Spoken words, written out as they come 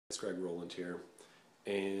It's Greg Rowland here,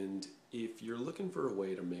 and if you're looking for a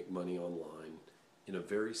way to make money online in a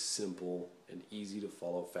very simple and easy to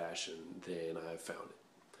follow fashion, then I've found it.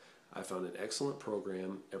 I found an excellent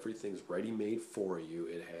program. Everything's ready-made for you.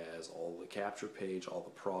 It has all the capture page, all the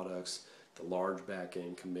products, the large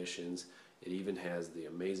back-end commissions. It even has the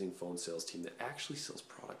amazing phone sales team that actually sells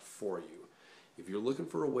product for you. If you're looking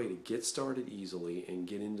for a way to get started easily and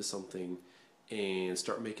get into something and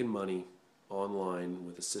start making money online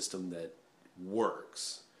with a system that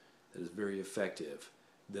works, that is very effective,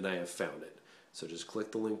 then I have found it. So just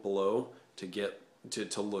click the link below to get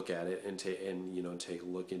to look at it and take a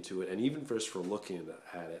look into it. And even just for looking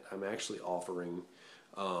at it, I'm actually offering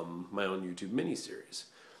my own YouTube mini series.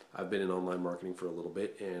 I've been in online marketing for a little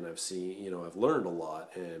bit, and I've learned a lot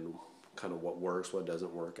and kind of what works, what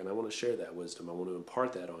doesn't work, and I want to share that wisdom. I want to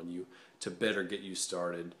impart that on you to better get you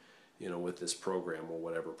started, with this program or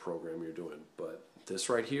whatever program you're doing. But this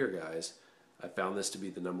right here, guys, I found this to be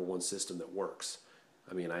the #1 system that works.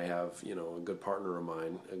 I mean, I have, a good partner of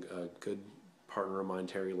mine,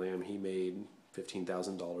 Terry Lamb. He made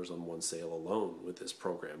 $15,000 on one sale alone with this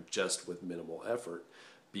program, just with minimal effort,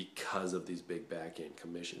 because of these big back-end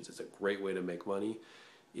commissions. It's a great way to make money.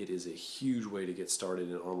 It is a huge way to get started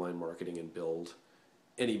in online marketing and build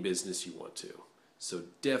any business you want to. So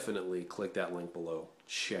definitely click that link below,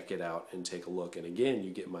 check it out, and take a look. And again,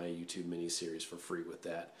 you get my YouTube mini series for free with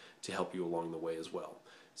that to help you along the way as well.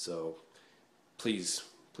 So please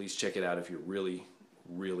check it out if you're really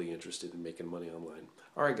interested in making money online.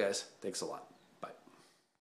 All right, guys, thanks a lot.